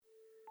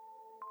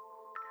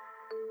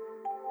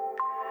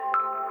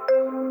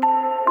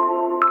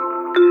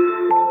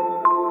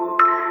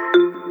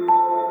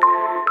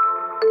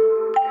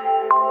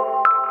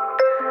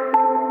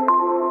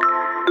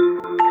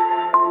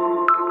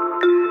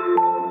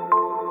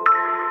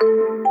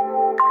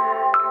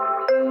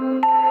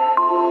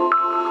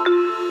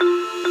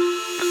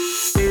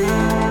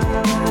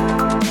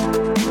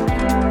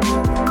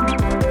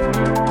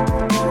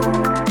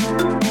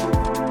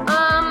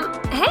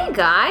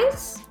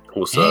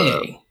What's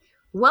up?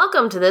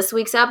 Welcome to this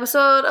week's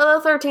episode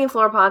of the 13th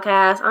Floor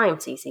Podcast. I'm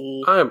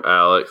Cece. I'm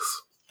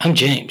Alex. I'm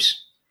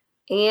James.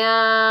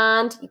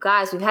 And you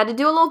guys, we've had to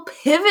do a little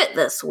pivot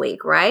this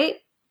week, right?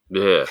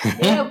 Yeah.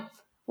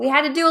 We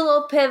had to do a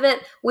little pivot.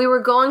 We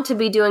were going to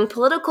be doing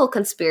political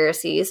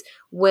conspiracies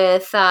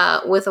with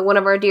one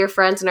of our dear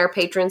friends and our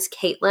patrons,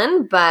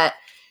 Caitlin, but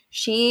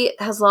she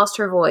has lost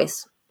her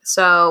voice.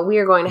 So we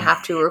are going to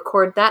have to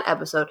record that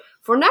episode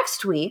for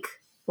next week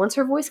once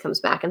her voice comes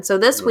back. And so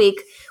this week,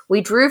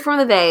 we drew from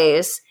the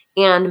vase,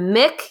 and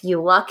Mick,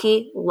 you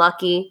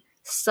lucky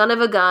son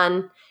of a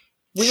gun,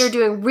 we are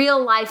doing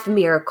real life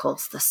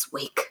miracles this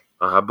week.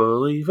 I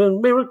believe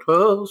in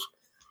miracles.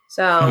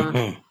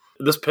 So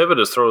this pivot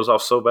has thrown us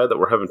off so bad that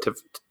we're having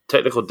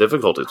technical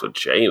difficulties with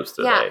James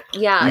today.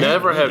 Yeah.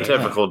 Never have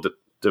technical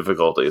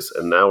difficulties,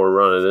 and now we're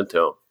running into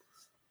them.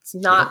 It's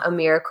not a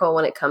miracle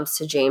when it comes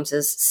to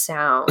James's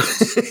sound.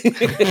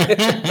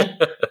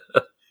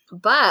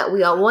 But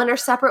we all went our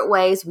separate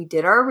ways. We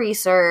did our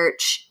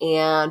research,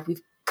 and we've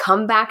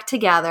come back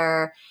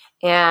together.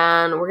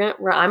 And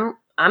I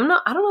don't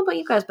know about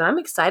you guys, but I'm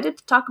excited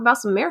to talk about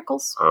some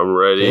miracles. I'm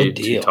ready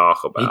to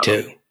talk about Me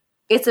too. it.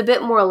 It's a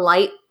bit more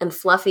light and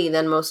fluffy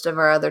than most of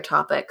our other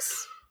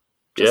topics.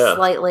 Just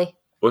slightly.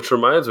 Which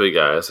reminds me,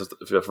 guys,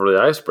 for the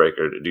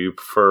icebreaker, do you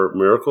prefer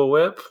Miracle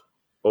Whip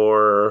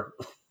or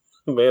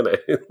mayonnaise?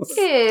 Ew.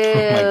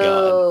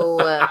 Oh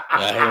my God.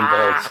 I hate them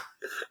both.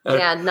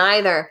 Yeah,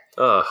 neither.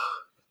 Ugh,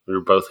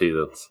 we're both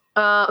heathens.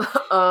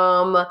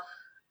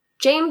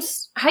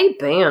 James, how you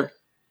been?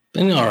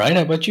 Been all right.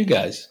 How about you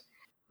guys?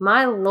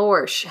 My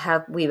lorsh,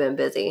 have we been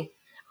busy?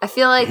 I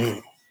feel like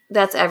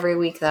that's every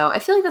week, though. I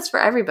feel like that's for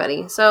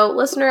everybody. So,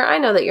 listener, I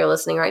know that you're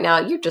listening right now.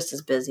 You're just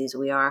as busy as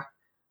we are.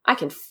 I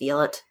can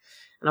feel it.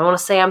 And I want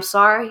to say I'm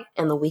sorry,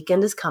 and the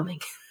weekend is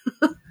coming.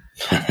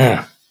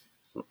 Yeah,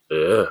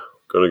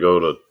 gonna go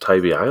to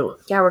Tybee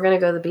Island. Yeah, we're going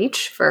to go to the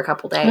beach for a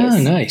couple days. Oh,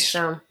 nice.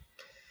 So,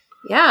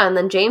 yeah, and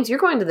then, James, you're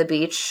going to the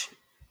beach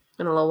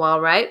in a little while,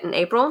 right? In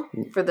April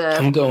for the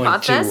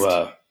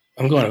Podfest?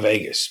 I'm going to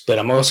Vegas, but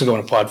I'm also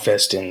going to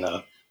Podfest in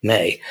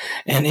May.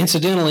 And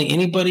incidentally,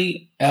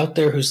 anybody out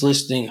there who's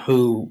listening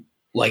who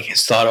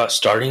has thought about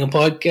starting a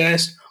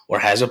podcast or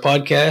has a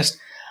podcast,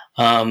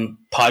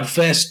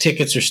 Podfest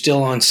tickets are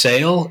still on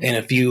sale. And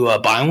if you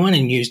buy one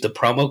and use the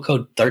promo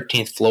code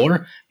 13th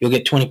Floor, you'll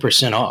get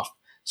 20% off.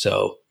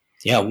 So,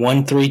 yeah,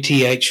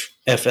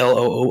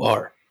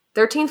 13THFLOOR.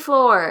 13th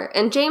Floor.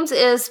 And James,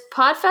 is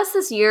Podfest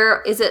this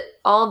year, is it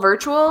all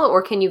virtual,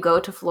 or can you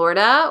go to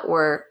Florida,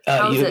 or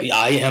how is it?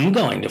 I am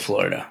going to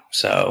Florida.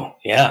 So,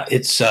 yeah,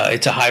 it's a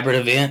hybrid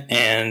event,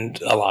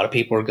 and a lot of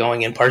people are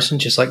going in person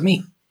just like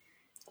me.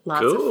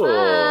 Lots of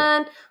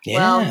fun. Yeah.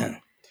 Well,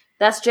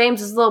 that's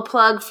James's little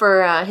plug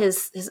for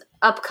his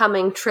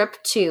upcoming trip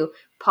to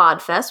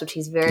Podfest, which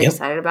he's very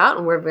excited about,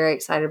 and we're very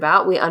excited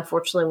about. We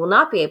unfortunately will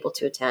not be able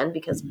to attend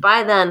because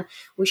by then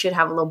we should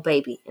have a little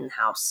baby in the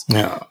house.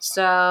 No.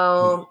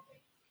 So,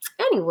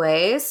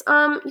 anyways,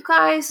 you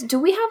guys, do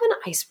we have an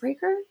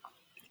icebreaker?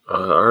 I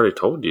already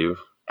told you.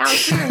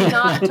 Alex, you're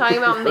not talking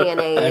about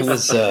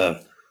mayonnaise.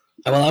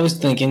 I was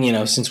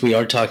thinking, since we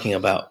are talking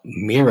about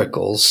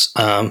miracles,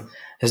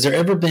 has there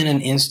ever been an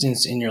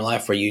instance in your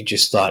life where you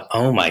just thought,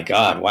 oh my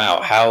God,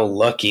 wow, how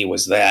lucky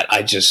was that?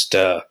 I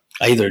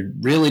either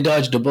really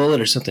dodged a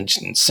bullet or something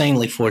just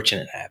insanely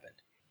fortunate happened.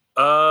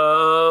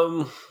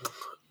 I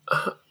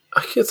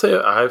can't say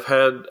I've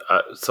had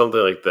something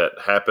like that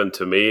happen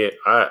to me.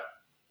 I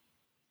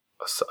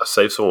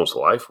saved someone's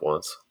life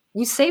once.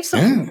 You saved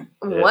someone?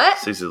 Yeah, what?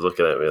 Cece's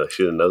looking at me like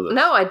she didn't know this.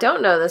 No, I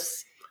don't know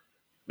this.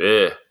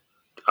 Yeah.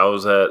 I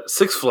was at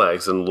Six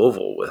Flags in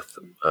Louisville with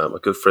my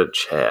good friend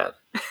Chad.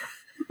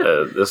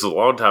 This is a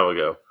long time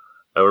ago.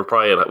 We were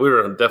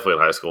definitely in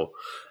high school.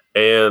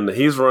 And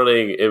he's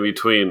running in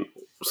between,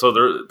 so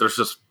there's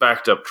just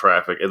backed up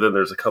traffic, and then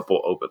there's a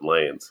couple open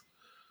lanes.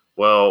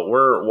 Well,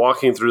 we're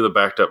walking through the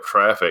backed up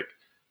traffic,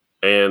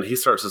 and he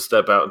starts to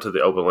step out into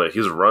the open lane.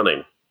 He's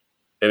running,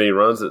 and he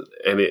runs,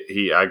 and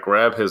I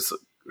grab his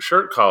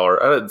shirt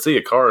collar. I didn't see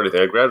a car or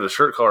anything. I grabbed his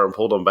shirt collar and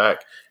pulled him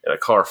back, and a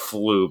car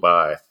flew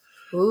by.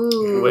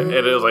 Ooh. And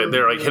it was like they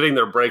were hitting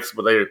their brakes,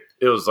 but they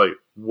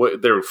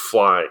were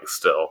flying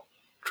still,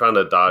 trying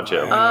to dodge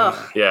him.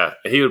 Oh. Yeah,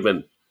 he would have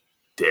been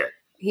dead.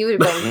 He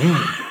would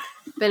have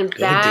been in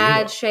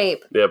bad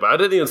shape. Yeah, but I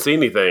didn't even see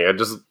anything. I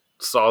just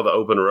saw the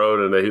open road,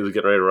 and he was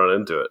getting ready to run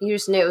into it. You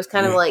just knew it was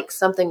kind of like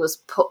something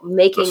was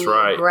making you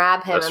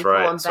grab him and pull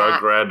him back. So I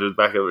grabbed his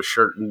back of his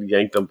shirt and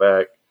yanked him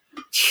back.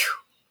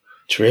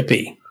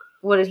 Trippy.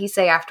 What did he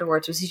say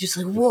afterwards? Was he just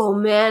like, "Whoa,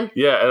 man"?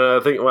 Yeah, and I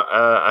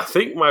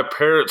think my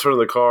parents were in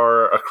the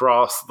car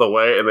across the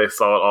way, and they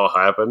saw it all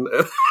happen,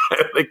 and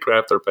they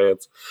crapped their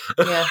pants.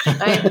 Yeah,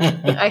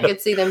 I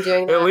could see them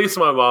doing that. At least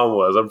my mom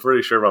was. I'm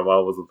pretty sure my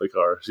mom was in the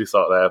car. She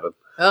saw it happen.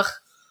 Ugh.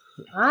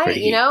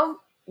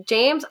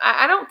 James,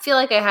 I don't feel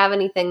like I have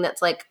anything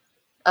that's like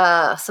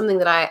something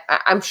that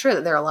I'm sure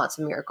that there are lots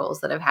of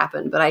miracles that have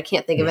happened, but I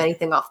can't think of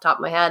anything off the top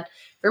of my head.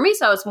 For me,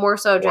 so it's more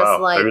so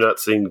just like... Have you not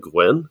seen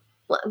Gwen?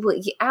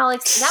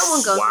 Alex, that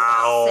one goes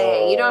without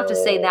saying. You don't have to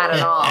say that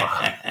at all.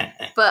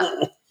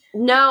 But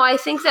no, I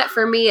think that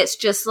for me, it's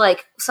just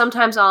like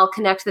sometimes I'll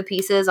connect the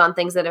pieces on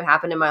things that have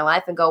happened in my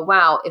life and go,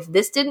 wow, if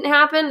this didn't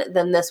happen,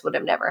 then this would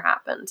have never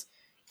happened.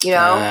 You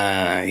know?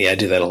 Yeah, I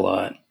do that a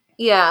lot.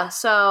 Yeah.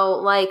 So,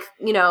 like,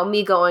 you know,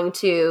 me going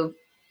to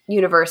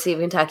University of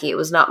Kentucky, it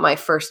was not my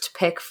first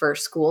pick for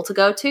school to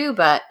go to,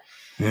 but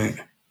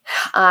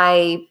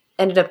I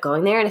ended up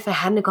going there. And if I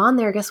hadn't gone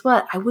there, guess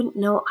what? I wouldn't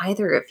know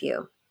either of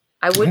you.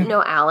 I wouldn't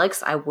know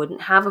Alex. I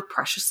wouldn't have a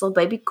precious little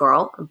baby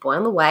girl and boy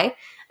on the way.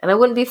 And I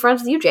wouldn't be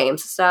friends with you,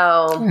 James.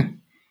 So,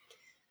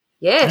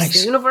 yes, nice.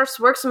 The universe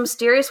works in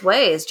mysterious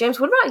ways. James,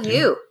 what about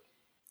you?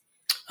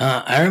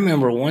 I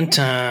remember one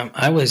time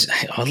I was,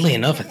 oddly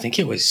enough, I think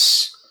it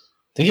was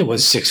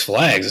Six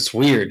Flags. It's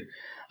weird.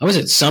 I was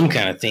at some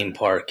kind of theme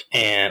park,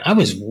 and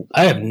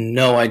I have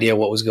no idea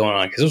what was going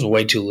on because I was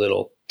way too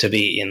little to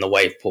be in the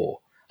wave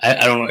pool.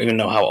 I don't even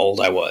know how old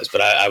I was,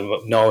 but I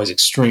know I was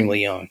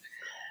extremely young.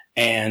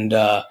 And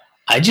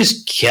I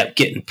just kept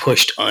getting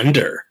pushed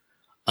under.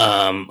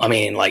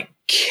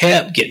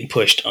 Kept getting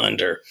pushed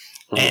under.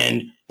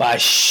 And by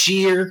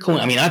sheer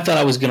coincidence, I thought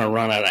I was going to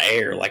run out of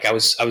air. Like I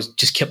was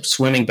just kept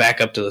swimming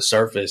back up to the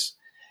surface.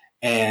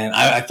 And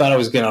I thought I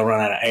was going to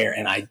run out of air.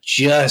 And I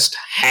just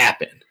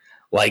happened.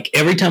 Like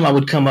every time I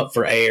would come up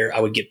for air, I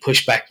would get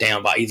pushed back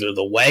down by either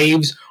the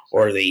waves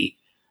or the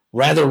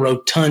rather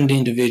rotund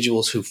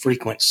individuals who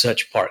frequent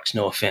such parks.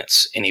 No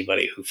offense,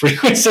 anybody who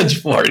frequents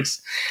such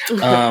parks.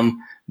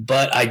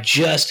 But I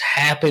just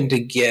happened to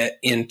get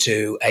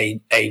into a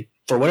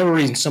for whatever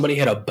reason, somebody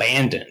had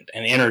abandoned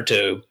an inner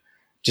tube,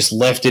 just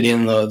left it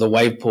in the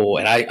wave pool.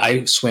 And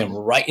I swam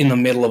right in the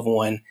middle of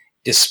one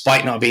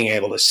despite not being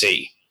able to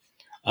see.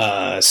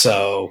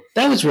 So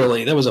that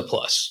was a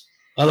plus.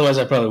 Otherwise,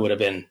 I probably would have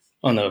been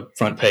on the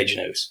front page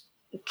news.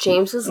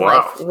 James's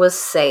life was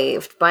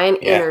saved by an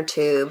inner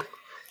tube.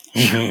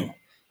 Mm-hmm.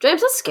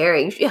 James, that's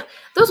scary. Yeah,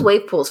 those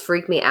wave pools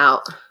freak me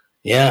out.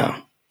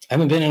 Yeah. I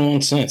haven't been in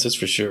one since, that's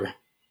for sure.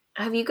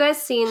 Have you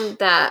guys seen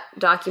that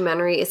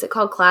documentary? Is it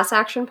called Class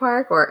Action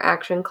Park or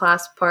Action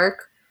Class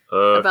Park?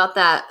 About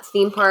that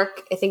theme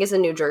park, I think it's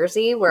in New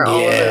Jersey, where all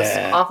of those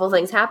awful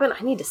things happen.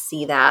 I need to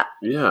see that.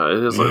 Yeah,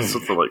 it is like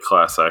something like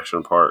Class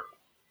Action Park.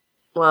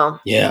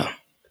 Well, yeah.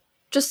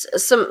 Just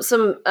some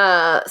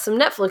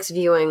Netflix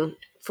viewing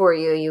for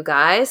you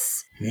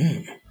guys.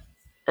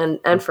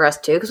 And for us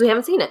too, because we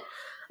haven't seen it.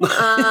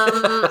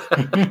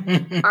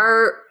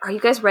 Are you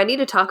guys ready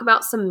to talk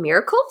about some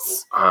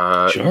miracles?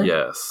 Sure.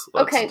 Yes.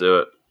 Let's do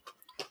it.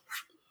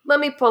 Let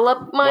me pull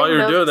up my While you're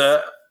notes. doing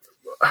that,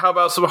 how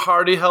about some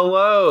hearty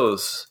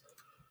hellos?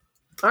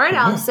 All right,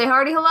 I'll say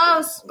hearty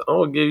hellos.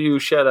 I'll give you a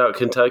shout out,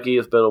 Kentucky.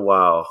 It's been a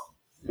while.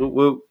 Whoop,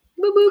 whoop.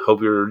 Boop, boop.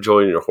 Hope you're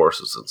enjoying your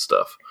horses and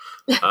stuff.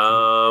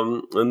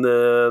 And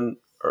then,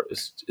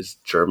 is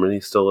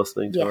Germany still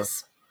listening to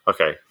us?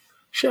 Okay.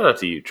 Shout out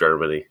to you,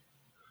 Germany,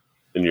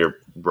 and your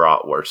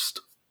bratwurst.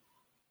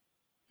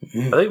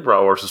 I think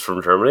bratwurst is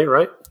from Germany,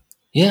 right?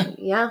 Yeah.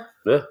 Yeah.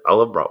 Yeah, I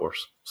love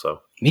bratwurst.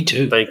 So me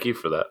too. Thank you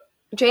for that.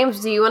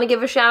 James, do you want to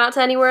give a shout out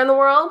to anywhere in the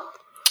world?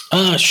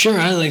 Sure.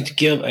 I'd like to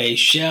give a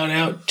shout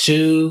out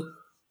to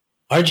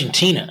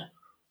Argentina.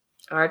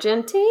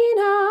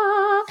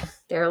 Argentina.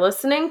 They're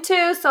listening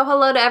too. So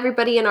hello to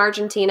everybody in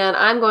Argentina. And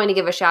I'm going to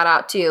give a shout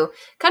out to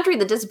country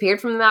that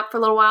disappeared from the map for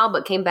a little while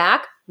but came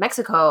back,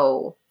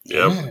 Mexico.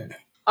 Yep. Yeah.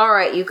 All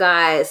right, you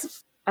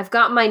guys. I've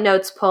got my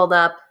notes pulled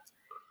up,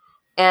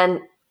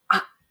 and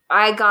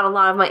I got a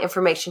lot of my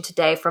information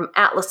today from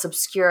Atlas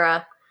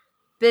Obscura,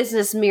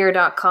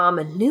 businessmirror.com,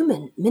 and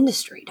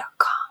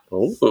newmanministry.com.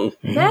 Oh.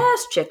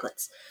 Best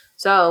chiclets.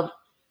 So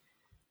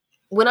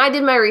when I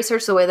did my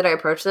research, the way that I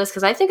approached this,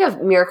 because I think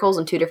of miracles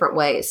in two different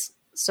ways.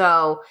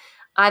 So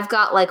I've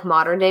got like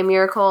modern day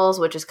miracles,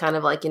 which is kind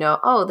of like,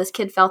 oh, this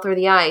kid fell through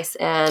the ice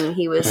and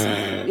he was,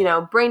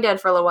 brain dead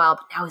for a little while,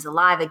 but now he's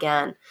alive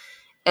again.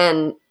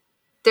 And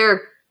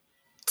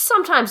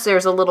sometimes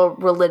there's a little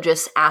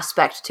religious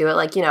aspect to it.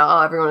 Like,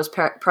 everyone was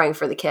praying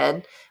for the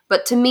kid.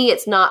 But to me,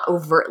 it's not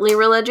overtly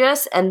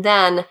religious. And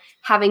then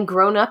having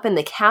grown up in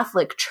the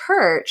Catholic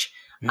Church,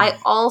 I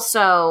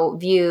also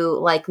view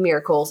like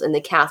miracles in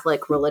the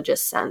Catholic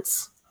religious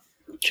sense.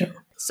 Sure.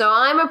 So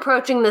I'm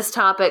approaching this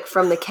topic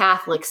from the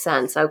Catholic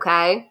sense,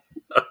 okay?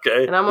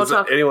 Okay. And I'm gonna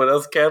talk. Anyone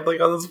else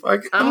Catholic on this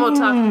podcast?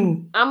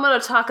 I'm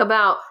gonna talk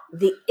about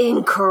the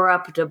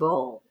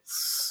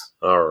incorruptibles.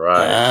 All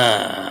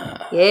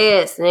right.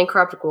 Yes, the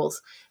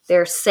incorruptibles.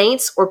 They're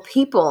saints or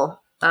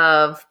people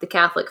of the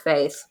Catholic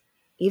faith,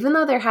 even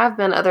though there have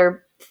been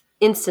other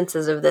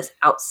instances of this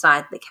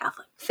outside the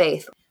Catholic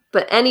faith.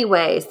 But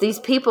anyways, these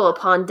people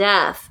upon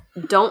death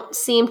don't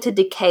seem to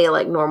decay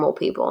like normal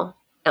people,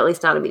 at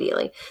least not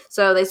immediately.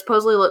 So they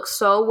supposedly look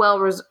so well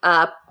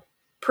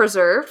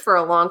preserved for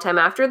a long time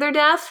after their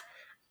death,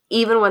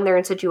 even when they're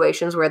in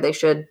situations where they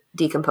should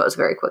decompose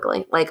very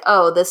quickly. Like,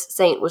 oh, this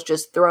saint was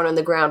just thrown in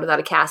the ground without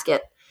a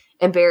casket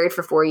and buried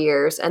for 4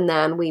 years, and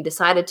then we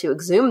decided to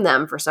exhume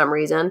them for some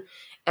reason,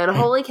 and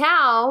holy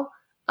cow,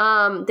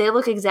 they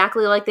look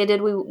exactly like they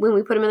did when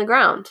we put them in the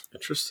ground.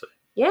 Interesting.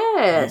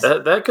 Yes.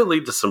 That could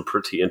lead to some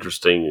pretty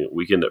interesting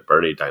Weekend at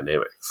Bernie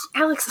dynamics.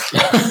 Alex.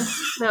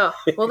 No.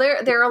 Well,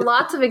 there are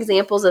lots of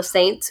examples of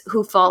saints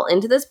who fall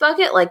into this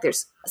bucket. Like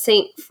there's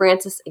Saint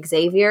Francis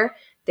Xavier.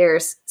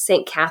 There's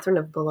Saint Catherine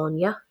of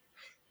Bologna.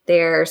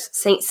 There's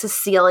Saint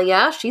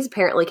Cecilia. She's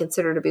apparently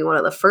considered to be one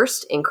of the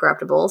first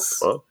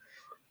incorruptibles.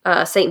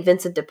 Well, Saint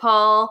Vincent de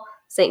Paul,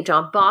 Saint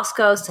John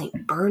Bosco,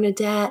 Saint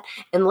Bernadette,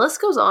 and the list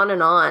goes on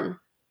and on.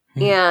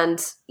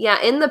 And yeah,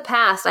 in the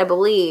past, I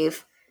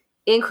believe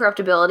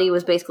incorruptibility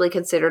was basically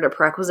considered a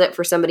prerequisite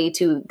for somebody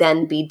to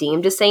then be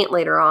deemed a saint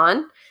later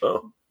on.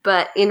 oh,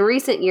 But in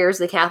recent years,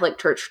 the Catholic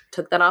Church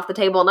took that off the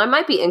table. And I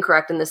might be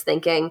incorrect in this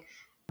thinking,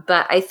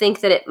 but I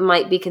think that it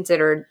might be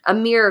considered a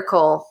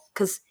miracle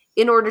because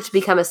in order to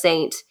become a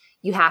saint,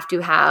 you have to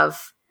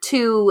have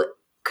 2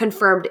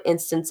 confirmed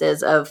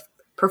instances of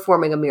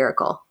performing a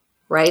miracle,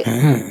 right?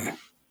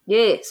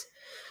 Yes.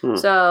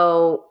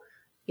 So,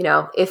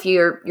 if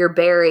you're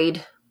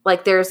buried,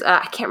 like there's,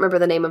 I can't remember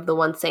the name of the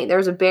one saint.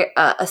 There's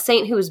a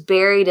saint who was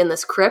buried in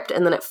this crypt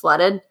and then it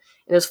flooded. And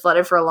it was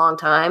flooded for a long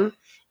time.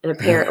 And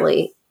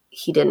apparently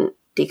he didn't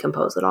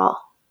decompose at all.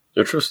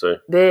 interesting.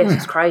 This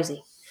is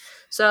crazy.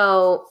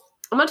 So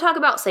I'm going to talk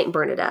about Saint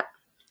Bernadette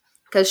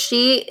because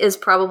she is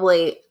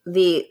probably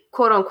the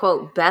quote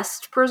unquote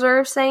best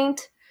preserved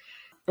saint.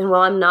 And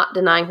while I'm not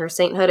denying her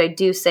sainthood, I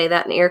do say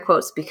that in air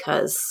quotes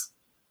because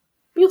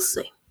you'll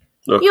see.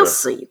 Okay. You'll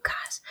see, you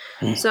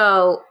guys.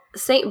 So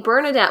Saint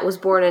Bernadette was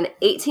born in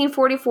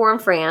 1844 in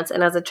France.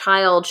 And as a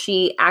child,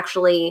 she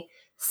actually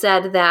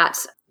said that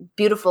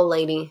beautiful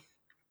lady,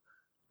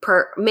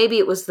 maybe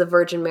it was the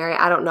Virgin Mary,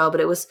 I don't know,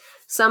 but it was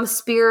some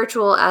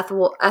spiritual,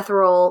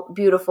 ethereal,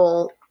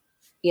 beautiful,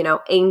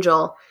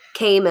 angel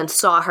came and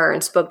saw her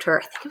and spoke to her.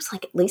 I think it was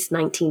like at least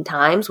 19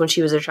 times when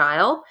she was a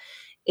child,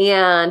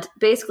 and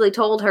basically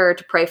told her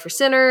to pray for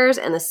sinners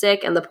and the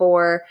sick and the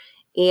poor,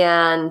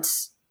 and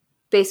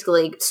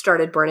basically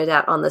started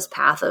Bernadette on this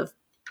path of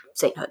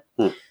sainthood.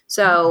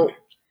 So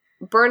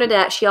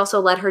Bernadette, she also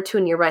led her to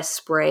a nearby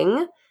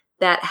spring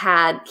that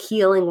had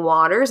healing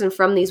waters. And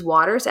from these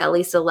waters, at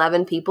least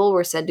 11 people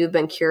were said to have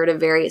been cured of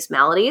various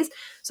maladies.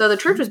 So the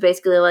church was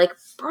basically like,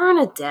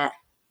 Bernadette,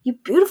 you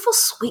beautiful,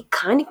 sweet,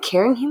 kind, and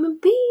caring human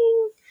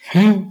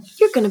being,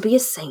 you're going to be a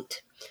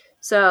saint.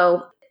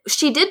 So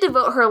she did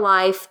devote her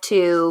life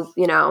to,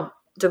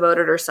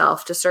 devoted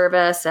herself to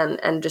service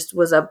and just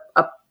was a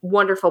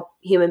wonderful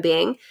human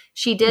being.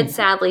 She did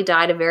sadly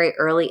die at a very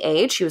early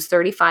age. She was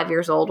 35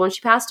 years old when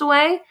she passed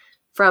away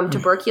from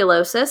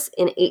tuberculosis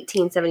in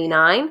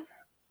 1879.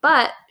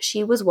 But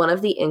she was one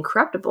of the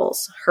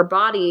incorruptibles. Her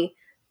body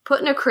put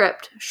in a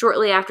crypt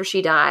shortly after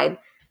she died.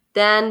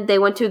 Then they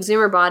went to exhume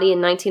her body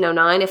in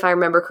 1909. If I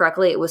remember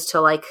correctly, it was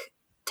to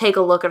take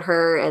a look at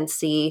her and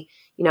see,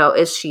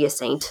 is she a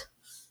saint?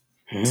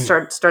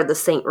 Start the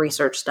saint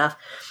research stuff.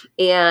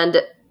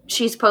 And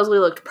she supposedly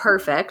looked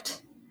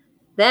perfect.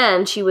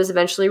 Then she was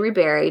eventually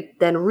reburied,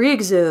 then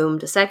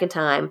re-exhumed a second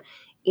time.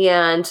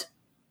 And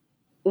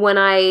when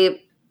I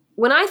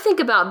think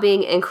about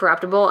being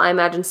incorruptible, I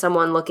imagine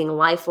someone looking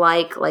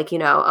lifelike,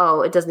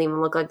 it doesn't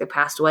even look like they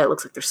passed away. It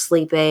looks like they're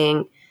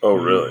sleeping. Oh,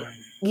 really?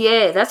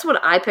 Yeah, that's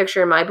what I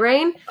picture in my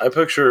brain. I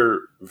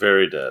picture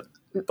very dead,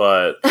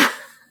 but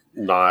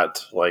not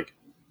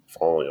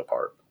falling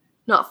apart.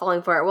 Not falling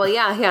apart. Well,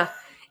 yeah.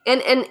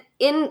 And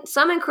in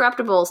some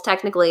incorruptibles,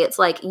 technically, it's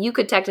like you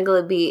could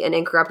technically be an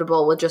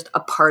incorruptible with just a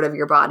part of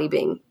your body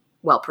being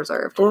well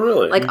preserved. Oh,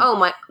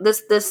 really?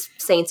 This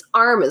saint's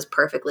arm is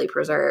perfectly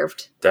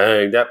preserved.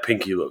 Dang, that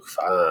pinky look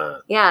fine.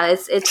 Yeah,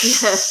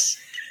 it's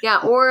yeah,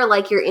 or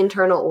your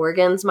internal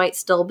organs might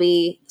still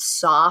be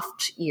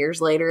soft years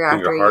later And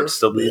after your heart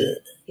still beating.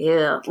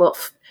 Yeah, well,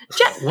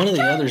 one of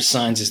the other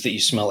signs is that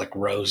you smell like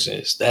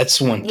roses. That's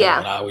one thing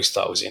that I always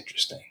thought was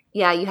interesting.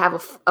 Yeah, you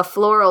have a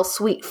floral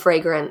sweet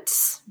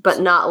fragrance,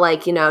 but not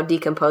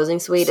decomposing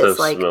sweet. Instead it's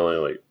of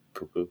smelling like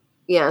poo-poo.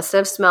 Yeah, instead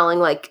of smelling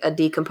like a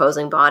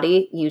decomposing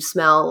body, you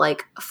smell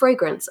like a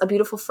fragrance, a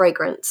beautiful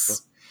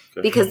fragrance.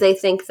 Okay. Because they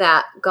think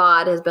that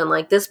God has been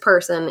like, this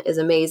person is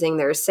amazing,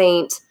 they're a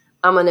saint,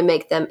 I'm going to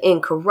make them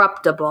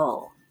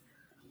incorruptible.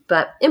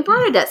 But in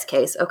Bernadette's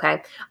case,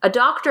 a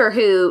doctor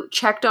who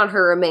checked on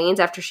her remains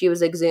after she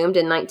was exhumed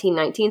in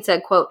 1919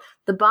 said, quote,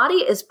 "The body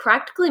is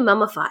practically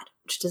mummified,"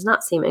 which does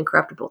not seem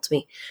incorruptible to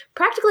me,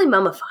 "practically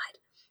mummified,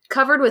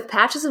 covered with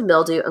patches of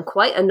mildew and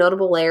quite a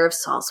notable layer of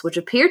salts, which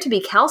appear to be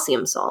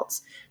calcium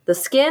salts. The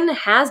skin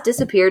has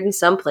disappeared in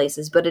some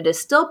places, but it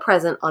is still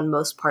present on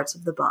most parts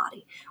of the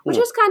body," which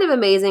is kind of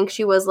amazing.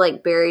 She was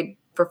buried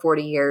for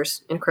 40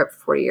 years, in a crypt for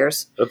 40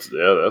 years.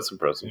 That's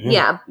impressive.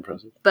 Yeah.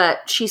 Impressive.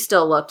 But she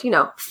still looked,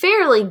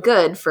 fairly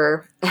good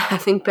for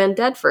having been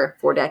dead for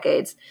 4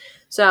 decades.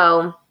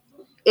 So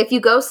if you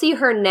go see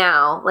her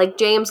now,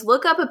 James,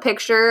 look up a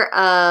picture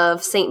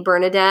of Saint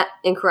Bernadette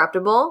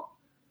Incorruptible,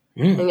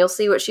 and you'll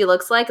see what she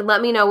looks like. And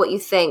let me know what you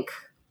think.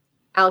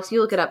 Alex,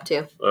 you look it up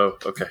too. Oh,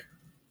 okay.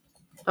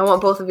 I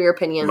want both of your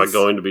opinions. Am I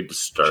going to be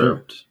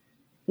disturbed?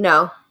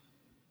 No.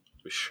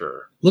 Be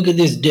sure. Look at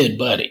this dead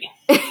body.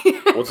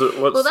 What's it?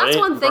 What's Well, that's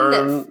one thing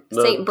that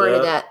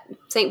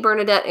Saint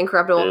Bernadette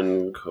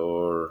Incorruptible.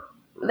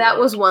 That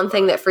was one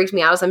thing that freaked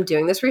me out as I'm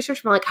doing this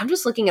research. I'm like, I'm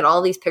just looking at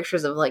all these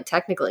pictures of like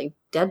technically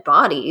dead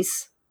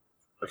bodies.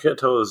 I can't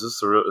tell. Is this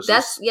the real?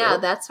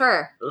 That's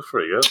her. That's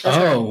pretty good.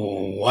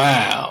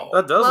 Wow.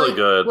 That does look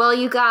good. Well,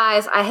 you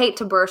guys, I hate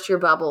to burst your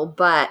bubble,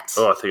 but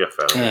I think I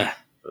found it.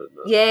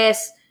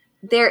 Yes,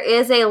 there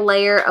is a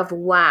layer of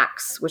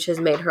wax which has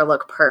made her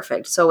look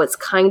perfect. So it's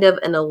kind of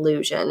an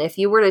illusion. If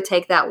you were to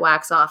take that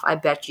wax off, I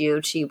bet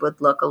you she would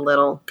look a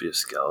little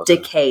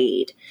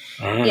decayed.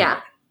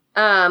 Yeah.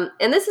 And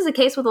this is a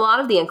case with a lot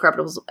of the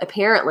Incorruptibles,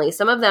 apparently.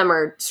 Some of them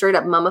are straight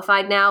up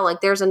mummified now.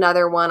 Like, there's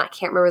another one. I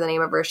can't remember the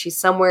name of her. She's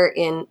somewhere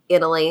in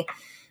Italy.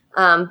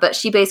 But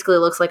she basically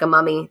looks like a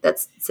mummy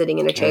that's sitting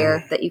in a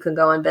chair that you can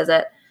go and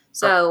visit.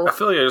 So I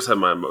feel like I just had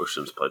my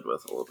emotions played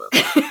with a little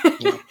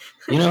bit.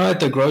 You know, at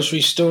the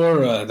grocery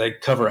store, they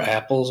cover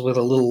apples with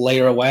a little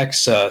layer of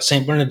wax.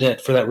 St.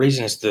 Bernadette, for that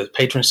reason, is the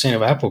patron saint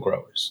of apple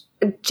growers.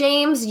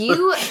 James,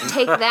 you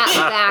take that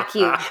back,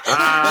 you.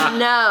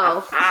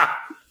 No.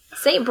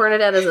 St.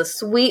 Bernadette is a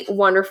sweet,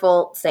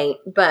 wonderful saint.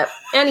 But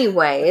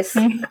anyways,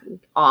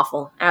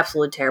 awful.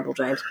 Absolutely terrible,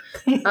 James.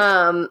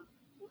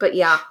 But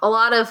yeah, a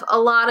lot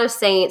of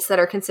saints that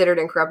are considered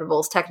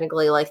incorruptibles,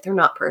 technically, like, they're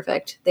not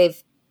perfect.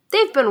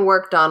 They've been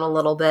worked on a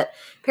little bit.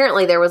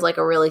 Apparently, there was like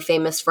a really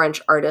famous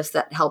French artist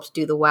that helped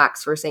do the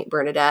wax for St.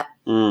 Bernadette.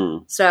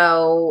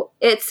 So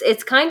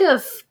it's kind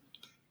of,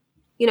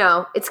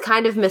 it's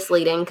kind of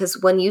misleading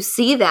because when you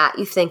see that,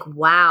 you think,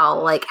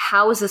 wow, like,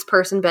 how has this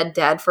person been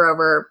dead for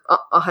over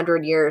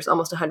 100 years,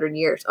 almost 100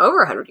 years, over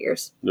 100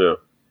 years? Yeah.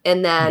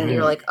 And then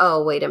you're like,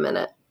 oh, wait a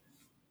minute.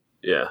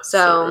 Yeah.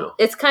 So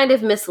it's kind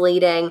of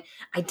misleading.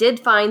 I did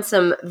find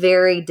some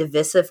very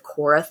divisive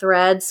Quora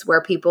threads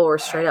where people were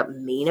straight up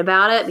mean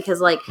about it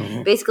because, like,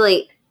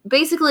 basically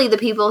the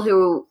people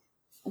who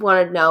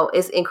wanted to know,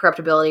 is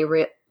incorruptibility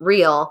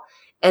real?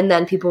 And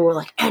then people were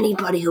like,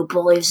 anybody who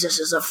believes this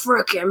is a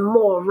freaking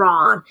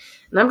moron.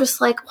 And I'm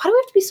just like, why do we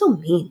have to be so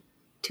mean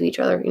to each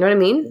other? You know what I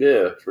mean?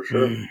 Yeah, for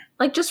sure.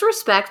 Like, just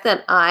respect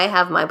that I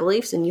have my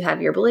beliefs and you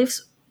have your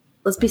beliefs.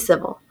 Let's be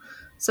civil.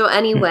 So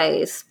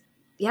anyways...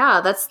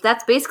 Yeah, that's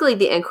basically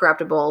the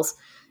Incorruptibles.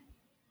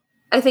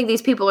 I think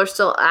these people are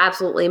still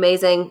absolutely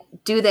amazing.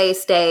 Do they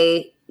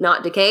stay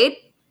not decayed?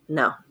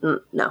 No.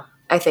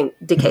 I think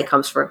decay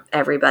comes for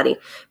everybody.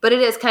 But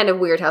it is kind of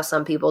weird how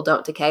some people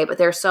don't decay. But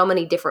there are so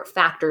many different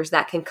factors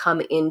that can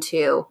come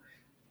into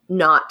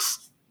not,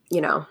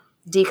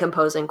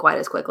 decomposing quite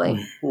as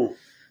quickly.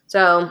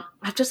 So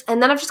I've just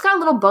got a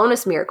little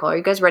bonus miracle. Are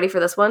you guys ready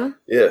for this one?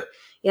 Yeah.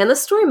 Yeah, and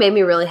this story made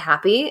me really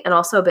happy and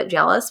also a bit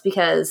jealous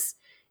because...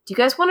 Do you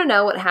guys want to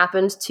know what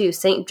happened to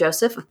St.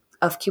 Joseph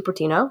of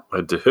Cupertino? I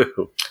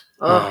do.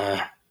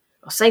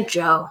 St.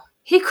 Joe.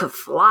 He could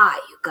fly,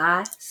 you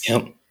guys.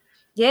 Yep.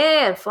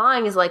 Yeah, and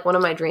flying is like one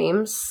of my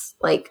dreams.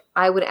 Like,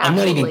 I would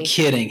absolutely... I'm not even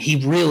kidding. He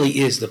really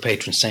is the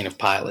patron saint of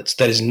pilots.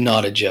 That is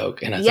not a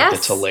joke, and I think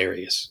that's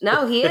hilarious.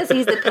 No, he is.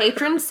 He's the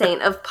patron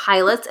saint of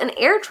pilots and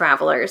air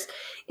travelers.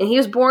 And he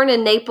was born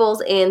in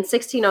Naples in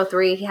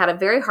 1603. He had a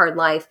very hard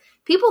life.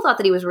 People thought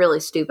that he was really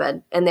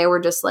stupid, and they were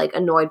just, like,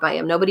 annoyed by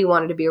him. Nobody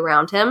wanted to be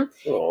around him,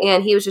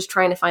 and he was just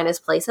trying to find his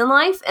place in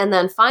life. And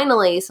then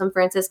finally, some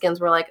Franciscans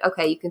were like,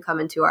 okay, you can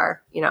come into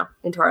our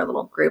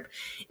little group.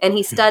 And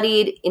he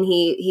studied, and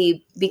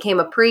he became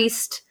a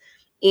priest,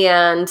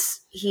 and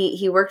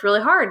he worked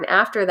really hard. And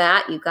after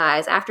that, you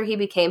guys, after he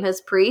became a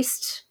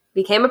priest,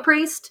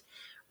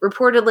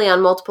 reportedly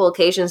on multiple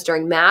occasions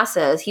during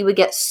masses, he would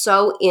get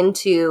so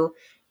into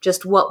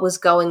just what was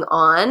going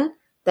on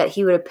that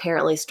he would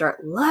apparently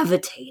start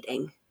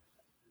levitating.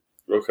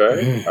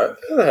 Okay.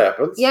 That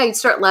happens. Yeah, he'd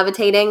start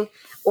levitating.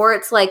 Or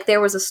it's like there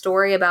was a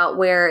story about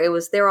where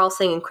they were all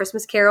singing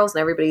Christmas carols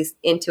and everybody's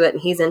into it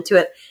and he's into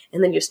it.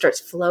 And then just starts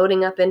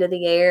floating up into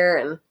the air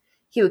and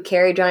he would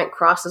carry giant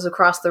crosses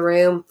across the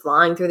room,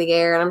 flying through the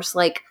air. And I'm just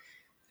like,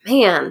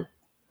 man,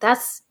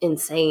 that's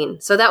insane.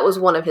 So that was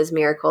one of his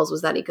miracles,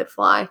 was that he could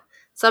fly.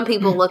 Some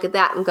people look at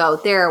that and go,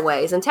 there are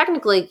ways. And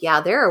technically,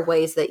 yeah, there are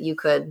ways that you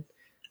could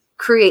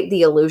create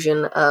the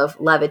illusion of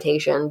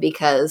levitation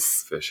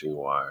because... Fishing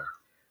wire.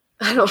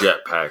 I don't...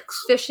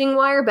 Jetpacks. Fishing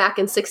wire back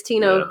in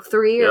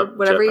 1603 or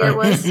whatever year it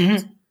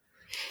was.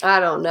 I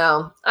don't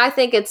know. I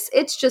think it's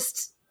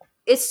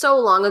so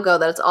long ago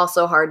that it's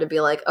also hard to be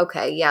like,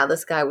 okay, yeah,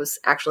 this guy was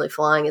actually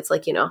flying. It's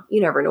like, you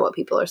never know what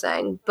people are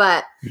saying.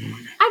 But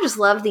I just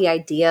love the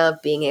idea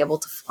of being able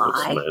to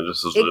fly.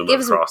 It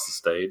gives across the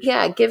stage.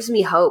 Yeah, it gives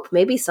me hope.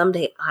 Maybe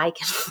someday I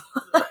can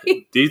fly.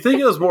 Do you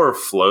think it was more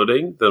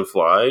floating than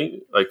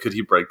flying? Like, could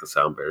he break the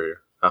sound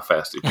barrier? How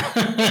fast do you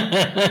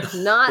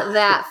think? Not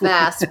that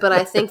fast, but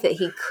I think that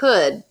he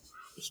could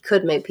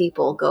make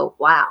people go,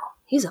 wow,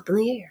 he's up in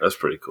the air. That's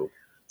pretty cool.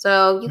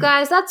 So, you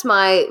guys, that's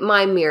my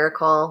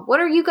miracle. What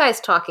are you guys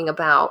talking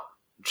about?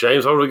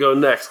 James, I'm going to go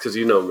next because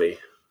you know me.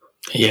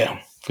 Yeah,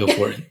 go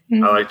for it.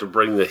 I like to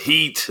bring the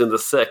heat in the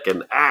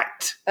second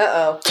act.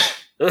 Uh-oh.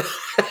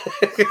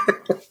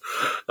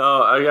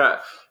 I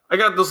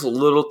got this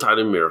little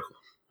tiny miracle.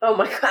 Oh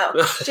my God.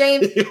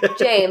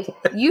 James,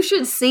 you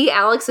should see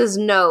Alex's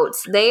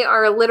notes. They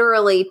are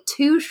literally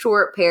 2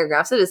 short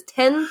paragraphs. It is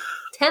 10 lines.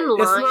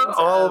 It's not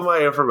all of my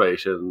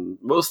information.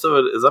 Most of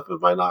it is up in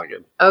my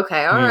noggin.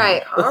 Okay, all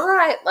right.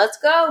 Let's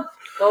go.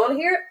 I want to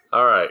hear it.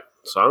 All right.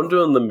 So I'm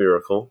doing the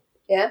miracle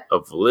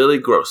of Lily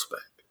Grossbeck.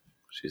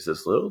 She's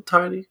this little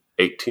tiny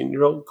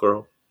 18-year-old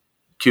girl,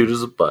 cute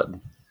as a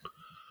button.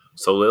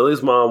 So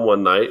Lily's mom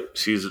one night,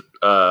 she's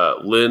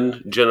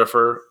Lynn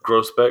Jennifer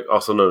Grossbeck,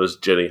 also known as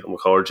Jenny. I'm going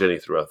to call her Jenny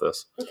throughout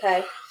this.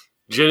 Okay.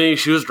 Jenny,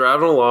 she was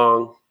driving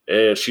along,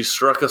 and she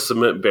struck a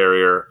cement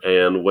barrier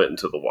and went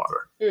into the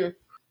water.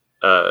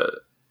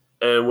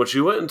 And when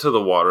she went into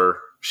the water,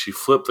 she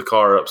flipped the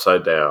car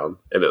upside down,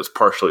 and it was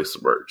partially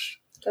submerged.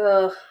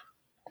 Ugh.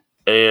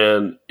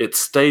 And it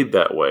stayed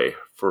that way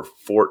for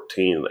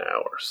 14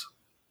 hours.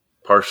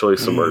 Partially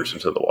submerged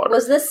into the water.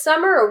 Was this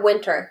summer or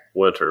winter?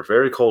 Winter.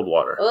 Very cold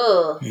water.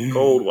 Ugh.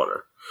 Cold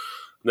water.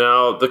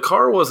 Now, the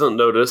car wasn't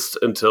noticed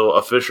until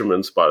a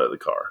fisherman spotted the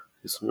car.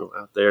 He's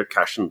out there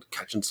catching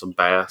some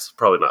bass.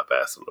 Probably not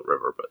bass in the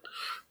river, but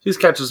he's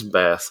catching some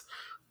bass.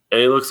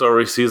 And he looks over,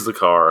 he sees the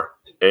car,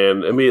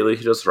 and immediately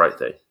he does the right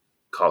thing.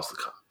 Calls the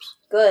cops.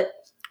 Good.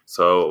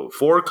 So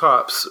 4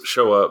 cops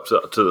show up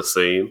to the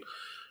scene.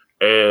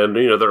 And,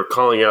 they're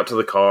calling out to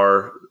the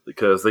car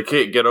because they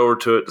can't get over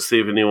to it to see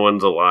if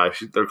anyone's alive.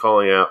 They're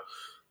calling out.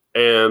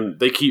 And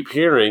they keep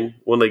hearing,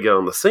 when they get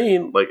on the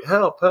scene, like,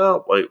 help,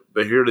 help. Like,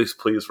 they hear these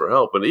pleas for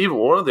help. And even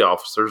one of the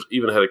officers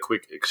even had a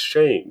quick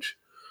exchange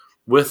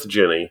with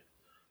Jenny.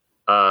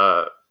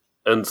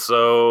 And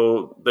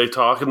so they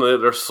talk, and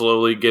they're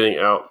slowly getting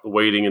out,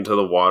 wading into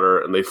the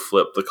water, and they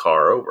flip the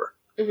car over.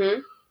 Mm-hmm.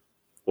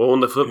 Well,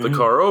 when they flip the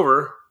car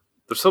over,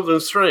 there's something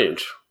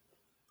strange.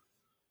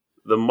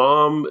 The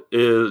mom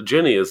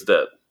Jenny is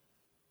dead.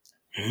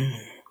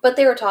 But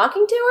they were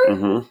talking to her?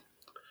 Mm-hmm.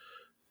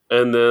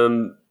 And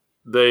then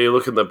they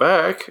look in the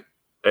back,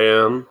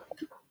 and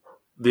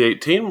the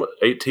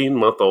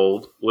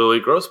 18-month-old Lily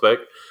Grossbeck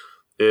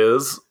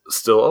is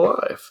still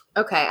alive.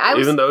 Okay.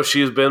 Even though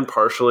she's been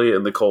partially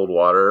in the cold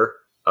water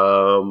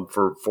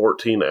for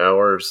 14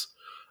 hours,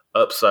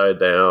 upside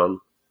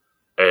down,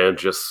 and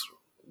just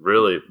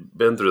really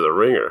been through the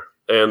ringer.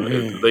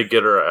 And they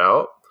get her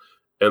out.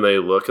 And they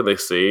look and they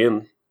see,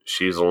 and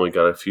she's only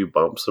got a few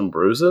bumps and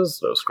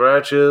bruises, no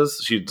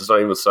scratches. She's not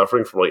even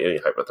suffering from any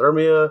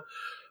hypothermia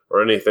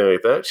or anything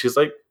like that. She's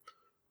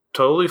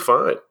totally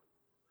fine.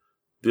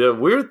 The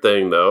weird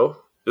thing, though,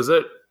 is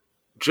that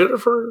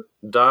Jennifer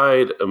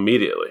died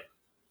immediately.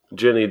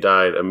 Jenny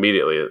died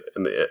immediately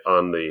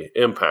on the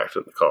impact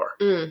of the car.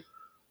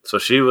 So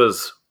she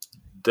was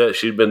dead.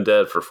 She'd been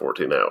dead for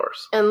 14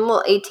 hours. And the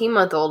little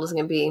 18-month-old is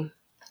going to be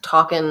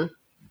talking.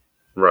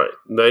 Right.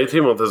 The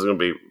 18-month is going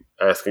to be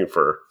asking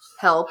for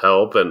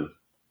help and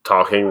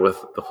talking with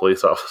the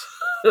police officer.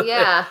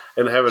 Yeah.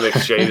 And having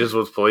exchanges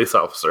with police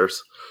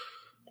officers.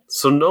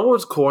 So no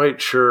one's quite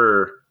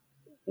sure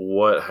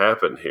what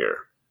happened here.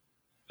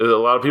 A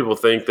lot of people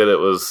think that it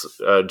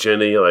was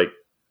Jenny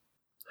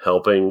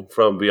helping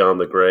from beyond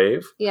the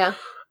grave. Yeah.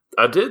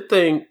 I did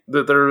think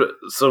that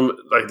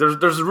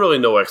there's really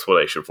no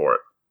explanation for it,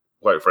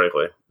 quite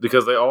frankly,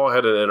 because they all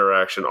had an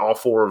interaction. All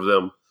 4 of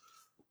them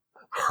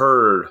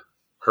heard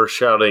her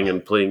shouting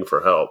and pleading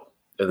for help.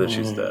 And then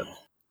she's dead.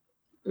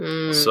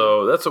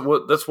 So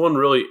that's one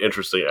really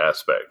interesting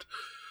aspect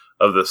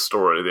of this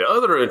story. The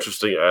other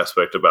interesting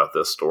aspect about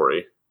this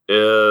story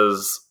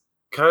is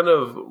kind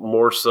of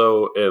more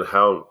so in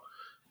how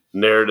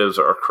narratives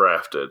are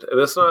crafted.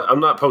 And I'm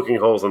not poking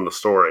holes in the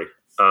story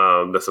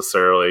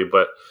necessarily,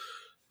 but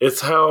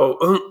it's how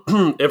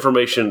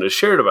information is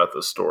shared about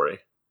this story.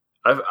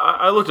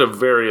 I looked at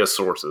various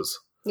sources.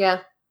 Yeah.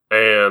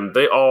 And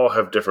they all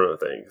have different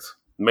things.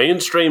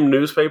 Mainstream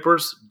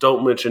newspapers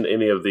don't mention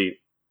any of the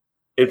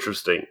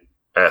interesting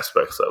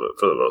aspects of it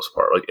for the most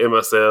part, like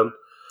MSN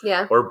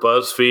or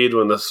BuzzFeed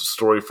when this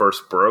story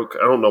first broke.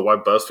 I don't know why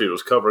BuzzFeed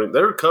was covering. They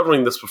were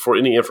covering this before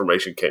any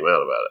information came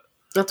out about it.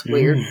 That's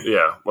weird.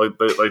 Yeah,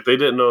 they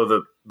didn't know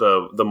that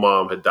the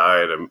mom had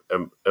died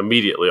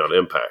immediately on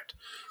impact.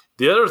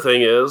 The other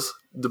thing is,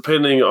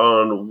 depending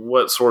on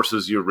what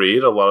sources you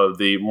read, a lot of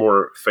the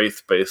more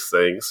faith-based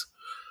things,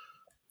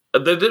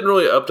 they didn't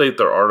really update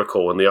their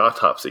article when the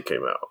autopsy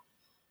came out.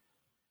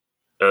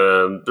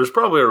 And there's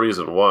probably a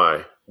reason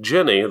why.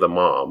 Jenny, the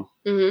mom,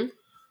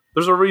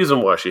 there's a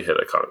reason why she hit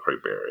a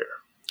concrete barrier.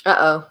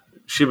 Uh-oh.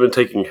 She'd been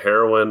taking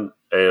heroin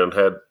and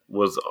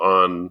was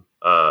on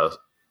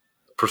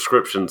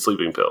prescription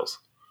sleeping pills.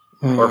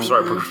 Or,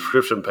 sorry,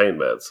 prescription pain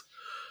meds.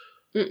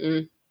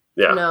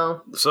 Yeah.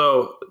 No.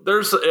 So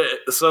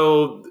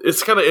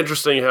it's kind of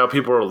interesting how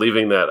people are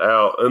leaving that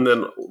out. And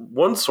then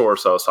one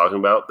source I was talking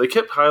about, they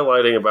kept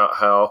highlighting about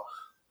how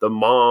the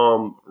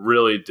mom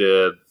really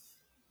did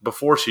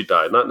before she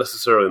died, not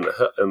necessarily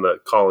in the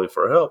calling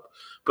for help,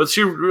 but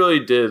she really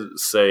did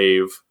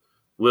save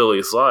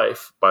Lily's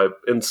life by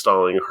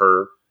installing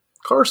her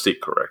car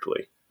seat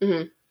correctly.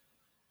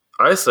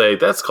 I say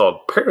that's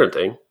called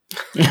parenting.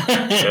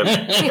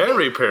 And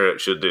every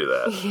parent should do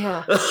that.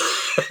 Yeah.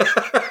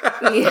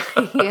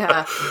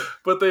 Yeah.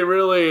 But they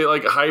really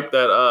like hyped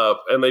that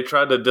up, and they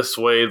tried to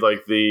dissuade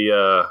like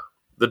the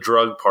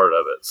drug part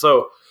of it.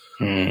 So,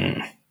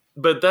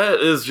 but that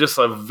is just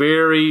a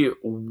very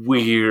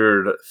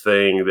weird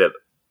thing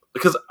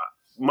because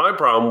my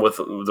problem with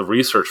the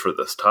research for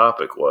this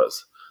topic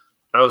was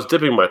I was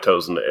dipping my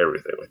toes into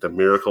everything, like the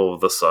miracle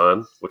of the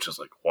sun, which is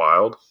like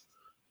wild,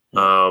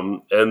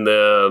 and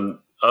then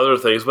other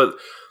things. But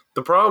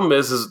the problem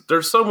is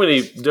there's so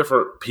many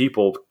different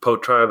people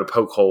trying to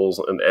poke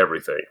holes in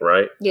everything,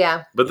 right?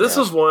 Yeah. But this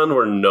is one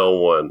where no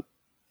one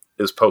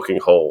is poking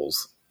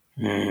holes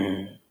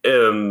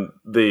in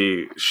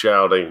the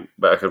shouting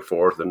back and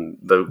forth and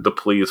the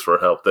pleas for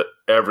help that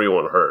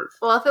everyone heard.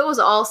 Well, if it was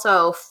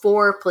also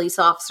 4 police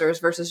officers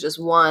versus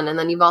just one, and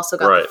then you've also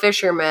got the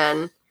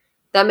fishermen,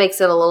 that makes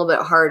it a little bit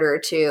harder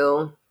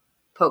to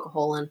poke a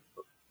hole in.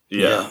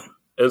 Yeah.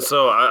 And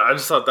so I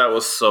just thought that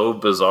was so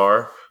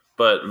bizarre,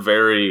 but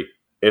very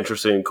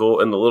interesting and cool.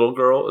 And the little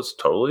girl is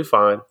totally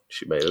fine.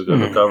 She made a good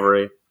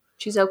recovery.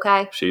 She's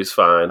okay? She's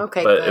fine.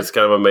 Okay, but good. It's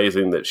kind of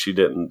amazing that she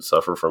didn't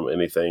suffer from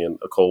anything in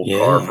a cold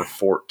car for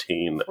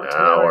 14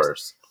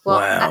 hours. Well,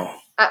 wow.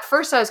 At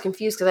first I was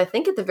confused because I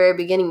think at the very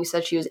beginning you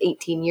said she was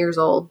 18 years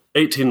old.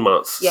 18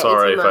 months. Yeah,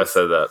 Sorry 18 if months. I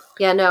said that.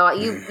 Yeah, no,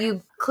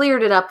 you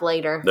cleared it up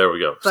later. There we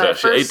go. But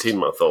So she's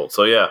 18-month-old.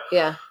 So yeah.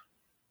 Yeah.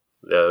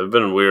 Yeah, it'd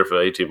been weird if an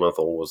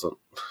 18-month-old wasn't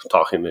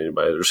talking to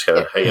anybody. They're just kind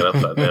of hanging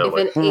upside down.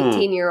 If an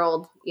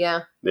 18-year-old,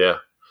 yeah. Yeah.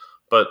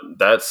 But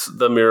that's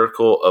the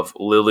miracle of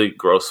Lily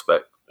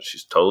Grossbeck.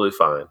 She's totally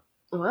fine.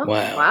 Well,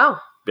 wow.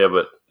 Yeah,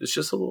 but it's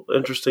just a little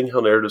interesting how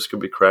narratives can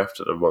be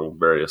crafted among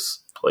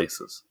various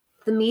places.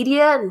 The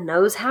media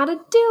knows how to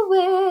do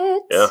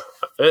it. Yeah.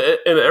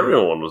 And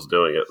everyone was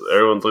doing it.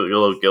 Everyone's a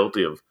little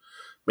guilty of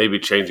maybe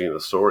changing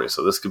the story.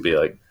 So this could be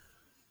like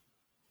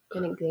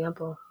an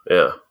example.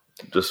 Yeah.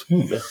 Just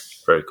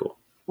very cool.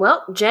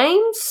 Well,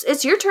 James,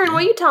 it's your turn.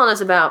 What are you telling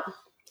us about?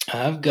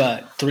 I've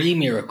got 3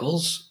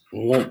 miracles.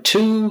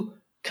 2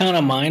 kind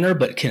of minor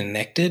but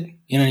connected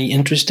in an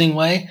interesting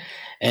way,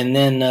 and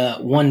then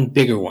 1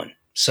 bigger one.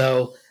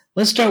 So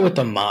let's start with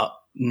the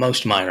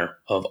most minor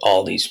of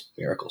all these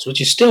miracles,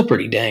 which is still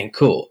pretty dang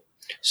cool.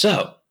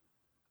 So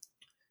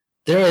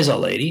there is a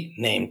lady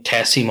named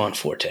Tassie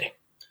Monforte,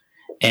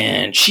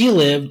 and she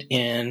lived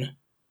in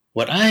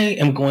what I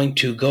am going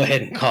to go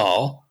ahead and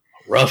call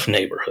a rough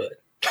neighborhood.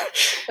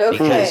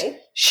 Because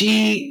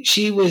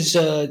she was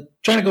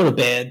trying to go to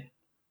bed,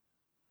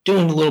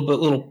 doing a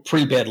little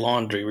pre-bed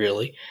laundry,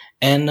 really,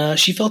 and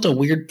she felt a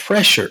weird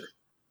pressure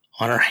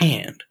on her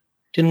hand.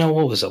 Didn't know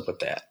what was up with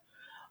that.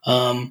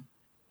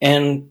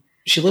 And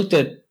she looked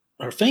at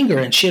her finger,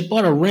 and she had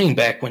bought a ring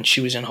back when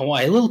she was in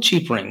Hawaii, a little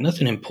cheap ring,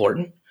 nothing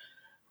important.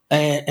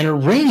 And her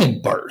ring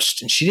had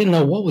burst, and she didn't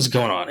know what was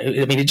going on.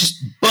 It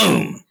just,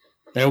 boom,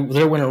 there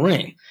went a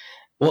ring.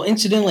 Well,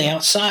 incidentally,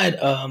 outside,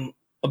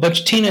 a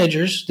bunch of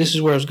teenagers, this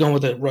is where I was going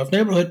with the rough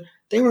neighborhood,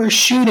 they were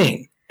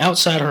shooting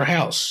outside her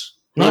house.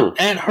 Not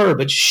at her,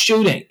 but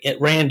shooting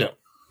at random.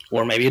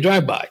 Or maybe a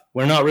drive-by.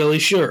 We're not really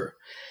sure.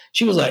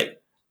 She was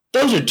like,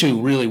 those are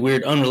 2 really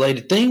weird,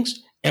 unrelated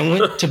things, and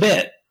went to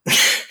bed.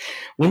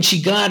 When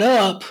she got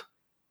up,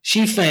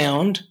 she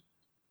found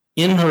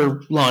in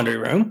her laundry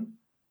room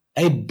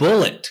a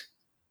bullet.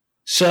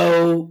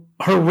 So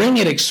her ring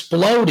had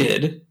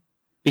exploded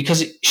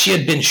because she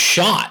had been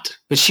shot,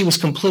 but she was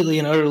completely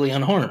and utterly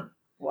unharmed.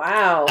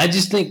 Wow. I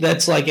just think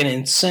that's like an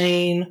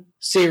insane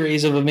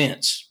series of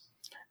events.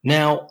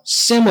 Now,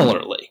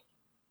 similarly,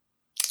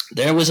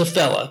 there was a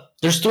fella.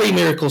 There's 3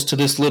 miracles to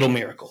this little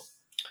miracle.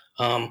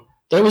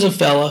 There was a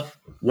fella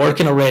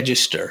working a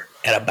register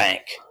at a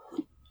bank.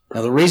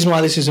 Now, the reason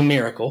why this is a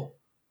miracle,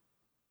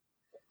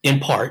 in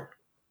part,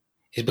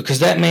 is because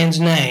that man's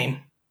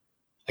name,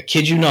 I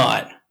kid you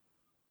not,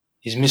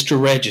 is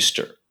Mr.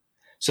 Register.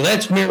 So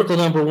that's miracle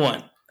number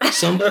 1.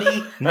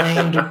 Somebody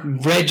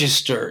named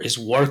Register is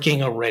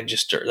working a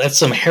register. That's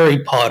some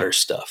Harry Potter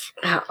stuff.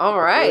 All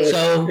right.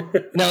 So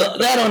now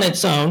that on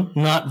its own,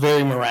 not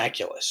very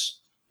miraculous.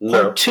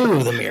 Part 2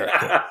 of the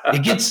miracle.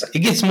 It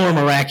gets more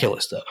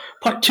miraculous though.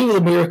 Part 2 of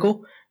the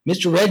miracle,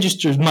 Mr.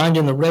 Register's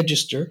minding the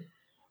register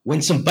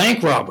when some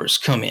bank robbers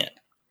come in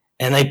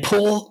and they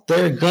pull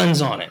their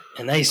guns on it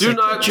and they say, do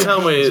not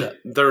tell me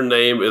their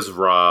name is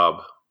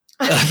Rob.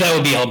 That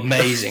would be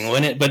amazing,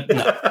 wouldn't it? But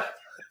no.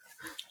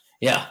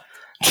 Yeah.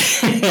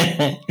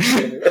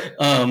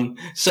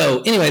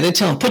 So anyway, they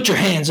tell him, put your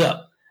hands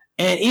up.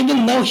 And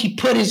even though he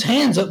put his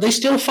hands up, they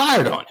still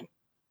fired on him.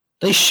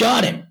 They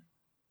shot him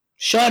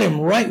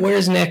right where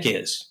his neck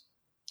is.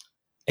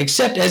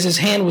 Except as his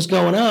hand was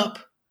going up,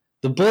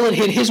 the bullet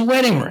hit his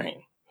wedding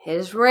ring.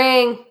 His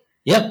ring.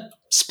 Yep.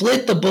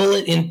 Split the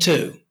bullet in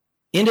 2.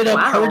 Ended up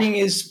hurting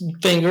his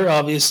finger,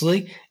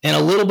 obviously, and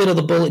a little bit of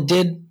the bullet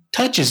did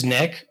touch his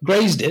neck,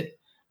 grazed it,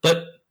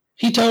 but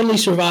he totally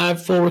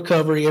survived, full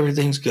recovery,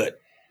 everything's good.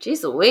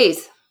 Jeez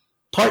Louise.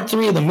 Part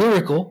 3 of the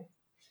miracle,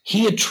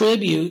 he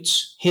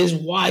attributes his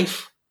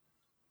wife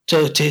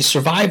to his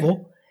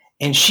survival,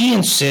 and she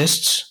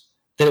insists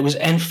that it was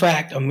in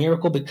fact a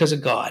miracle because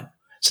of God.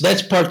 So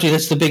that's part 3.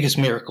 That's the biggest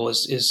miracle,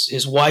 is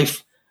his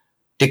wife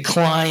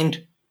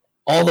declined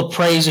all the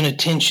praise and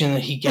attention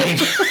that he gave.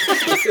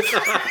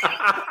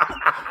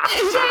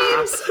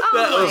 James,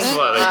 That was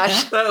funny.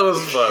 gosh. That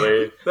was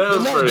funny. That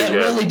was No, pretty that good.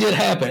 really did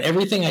happen.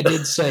 Everything I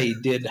did say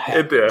did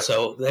happen. It did.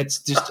 So that's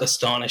just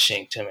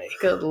astonishing to me.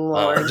 Good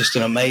Lord. Just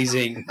an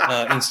amazing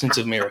instance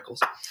of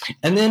miracles.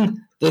 And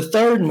then the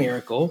third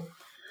miracle,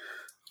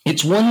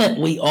 it's one that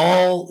we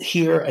all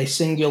hear a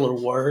singular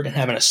word and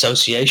have an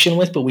association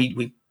with, but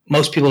we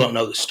most people don't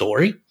know the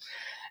story.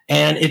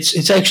 And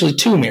it's actually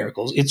two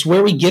miracles. It's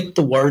where we get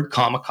the word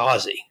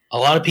kamikaze. A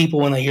lot of people,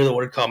 when they hear the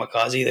word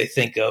kamikaze, they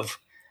think of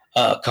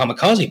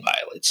kamikaze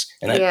pilots,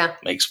 and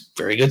that makes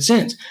very good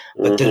sense.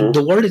 But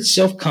the word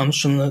itself comes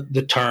from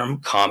the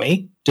term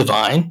kami,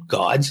 divine,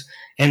 gods,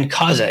 and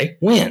kaze,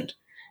 wind.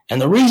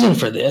 And the reason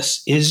for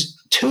this is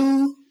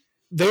two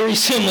very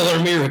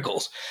similar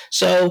miracles.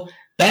 So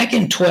back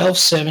in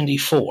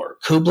 1274,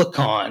 Kublai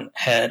Khan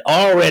had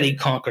already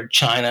conquered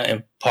China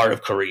and part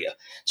of Korea.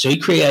 So he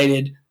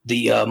created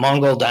the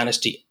Mongol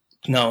dynasty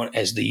known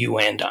as the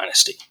Yuan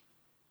dynasty.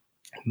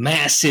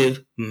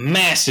 Massive,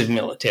 massive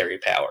military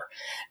power.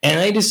 And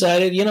they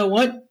decided, you know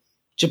what?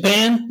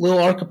 Japan, little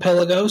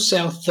archipelago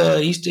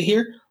southeast of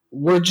here,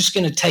 we're just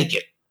going to take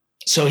it.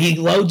 So he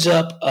loads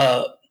up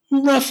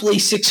roughly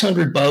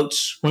 600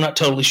 boats. We're not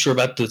totally sure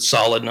about the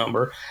solid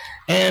number.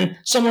 And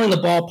somewhere in the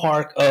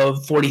ballpark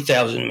of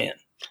 40,000 men.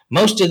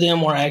 Most of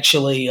them were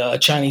actually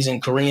Chinese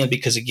and Korean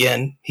because,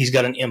 again, he's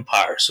got an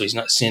empire, so he's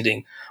not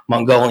sending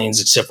Mongolians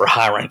except for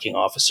high-ranking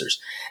officers.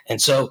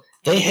 And so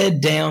they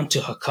head down to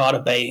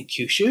Hakata Bay in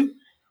Kyushu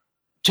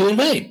to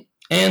invade.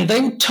 And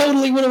they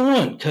totally would have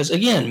won because,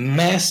 again,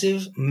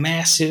 massive,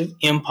 massive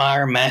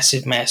empire,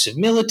 massive, massive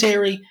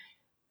military.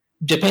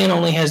 Japan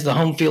only has the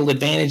home field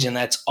advantage, and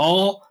that's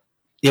all.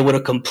 It would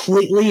have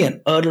completely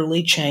and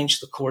utterly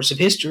changed the course of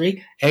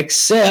history,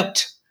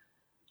 except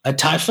a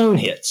typhoon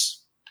hits.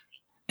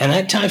 And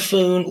that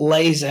typhoon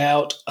lays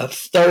out a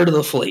third of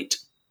the fleet.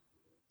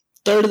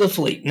 Third of the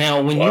fleet.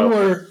 Now, when you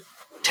were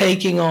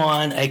taking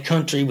on a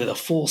country with a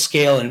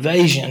full-scale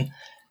invasion,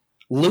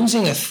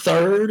 losing a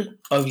third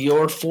of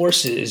your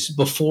forces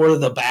before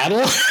the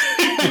battle,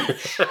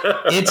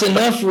 it's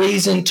enough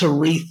reason to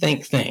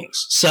rethink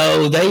things.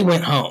 So they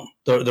went home.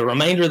 The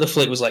remainder of the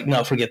fleet was like,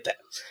 no, forget that.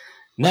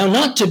 Now,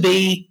 not to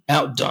be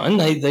outdone,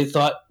 they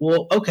thought,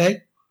 well, okay,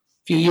 a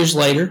few years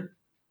later,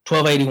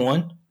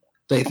 1281,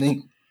 they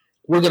think,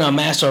 we're going to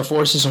amass our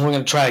forces and we're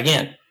going to try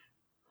again.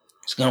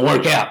 It's going to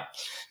work out.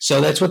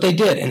 So that's what they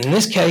did. And in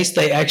this case,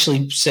 they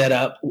actually set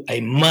up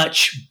a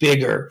much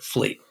bigger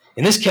fleet.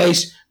 In this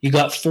case, you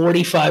got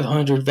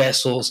 4,500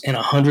 vessels and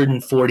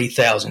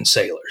 140,000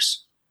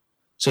 sailors.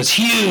 So it's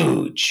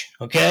huge,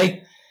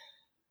 okay?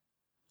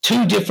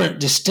 Two different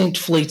distinct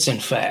fleets, in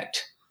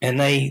fact. And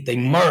they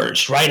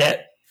merged right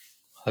at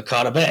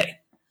Hakata Bay.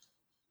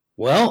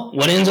 Well,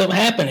 what ends up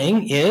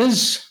happening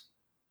is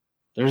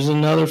there's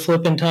another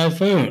flipping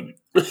typhoon.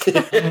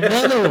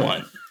 Another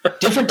one.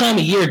 Different time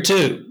of year,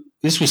 too.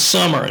 This was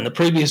summer, and the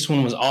previous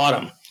one was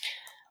autumn.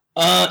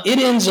 It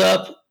ends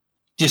up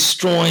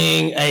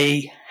destroying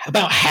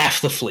about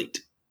half the fleet.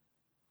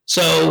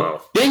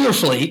 So, bigger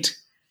fleet,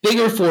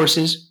 bigger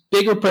forces,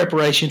 bigger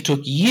preparation.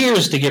 Took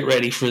years to get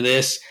ready for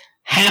this.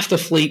 Half the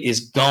fleet is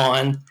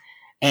gone.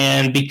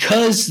 And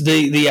because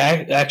the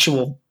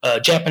actual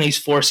Japanese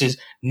forces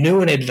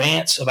knew in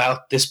advance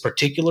about this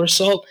particular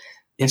assault,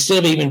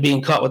 instead of even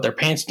being caught with their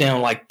pants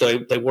down like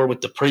they were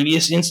with the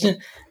previous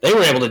incident, they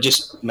were able to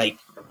just make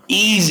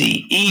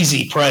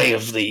easy prey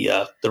of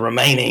the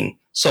remaining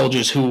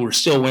soldiers who were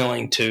still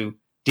willing to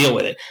deal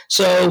with it.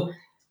 So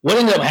what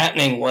ended up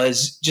happening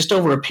was just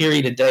over a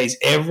period of days,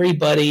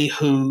 everybody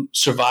who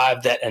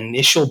survived that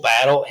initial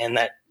battle and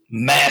that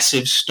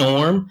massive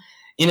storm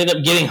ended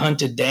up getting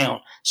hunted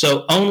down.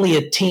 So only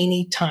a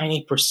teeny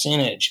tiny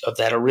percentage of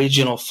that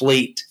original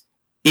fleet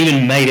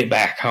even made it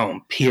back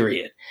home,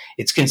 period.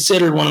 It's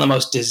considered one of the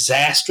most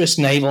disastrous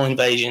naval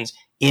invasions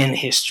in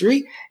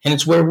history, and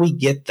it's where we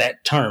get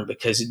that term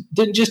because it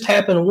didn't just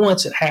happen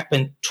once, it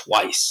happened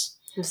twice.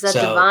 It's that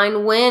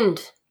divine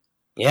wind.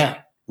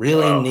 Yeah,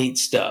 really neat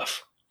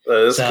stuff.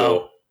 That is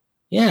cool.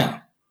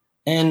 Yeah.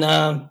 And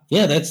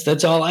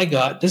that's all I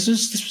got. This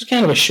was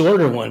kind of a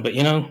shorter one, but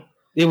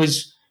it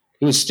was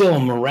still a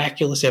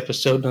miraculous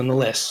episode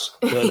nonetheless.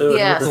 The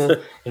miracle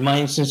in my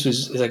instance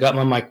is I got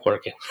my mic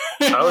working.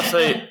 I would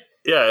say,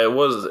 yeah, it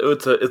was.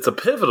 It's a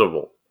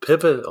pivotal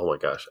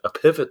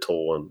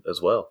one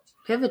as well.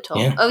 Pivotal.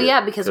 Yeah. Oh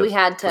yeah, because we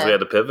had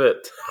to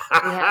pivot.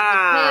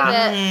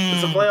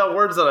 It's a play on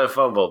words that I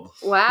fumbled.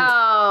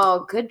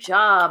 Wow, good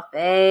job,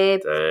 babe.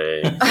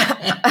 Thanks.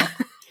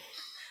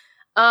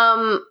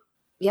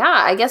 Yeah,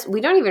 I guess we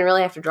don't even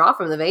really have to draw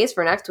from the vase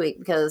for next week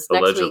because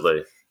allegedly. Next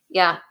week,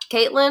 yeah,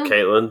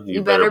 Caitlin,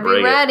 you better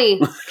be ready.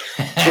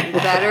 You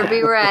better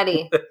be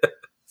ready.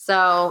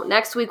 So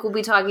next week we'll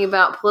be talking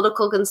about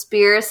political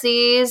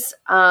conspiracies.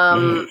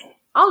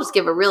 I'll just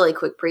give a really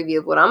quick preview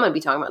of what I'm going to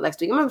be talking about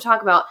next week. I'm going to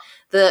talk about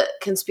the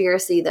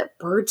conspiracy that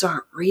birds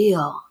aren't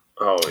real.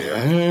 Oh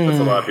yeah, that's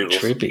a lot of people.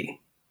 Trippy.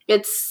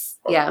 It's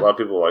Yeah. A lot of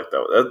people like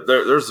that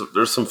one.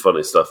 There's some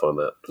funny stuff on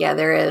that. Yeah,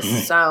 there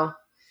is. So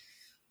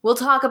we'll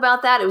talk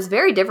about that. It was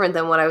very different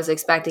than what I was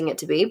expecting it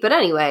to be. But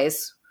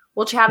anyways,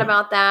 we'll chat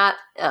about that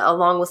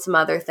along with some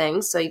other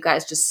things. So you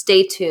guys just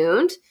stay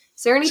tuned.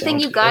 Is there anything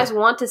Sounds you guys good.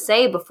 want to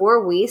say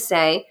before we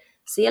say,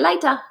 see you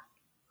later?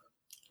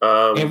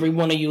 Every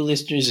one of you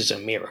listeners is a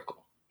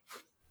miracle.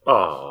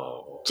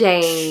 Oh,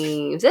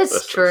 James, it's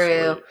that's so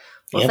true. sweet.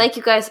 Well, thank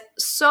you guys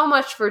so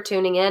much for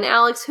tuning in.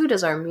 Alex, who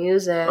does our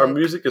music? Our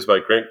music is by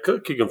Grant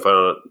Cook. You can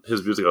find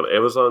his music on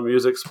Amazon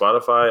Music,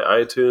 Spotify,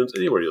 iTunes,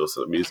 anywhere you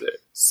listen to music.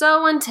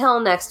 So until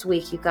next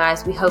week, you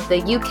guys, we hope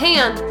that you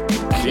can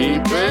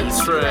Keep it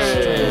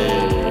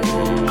straight.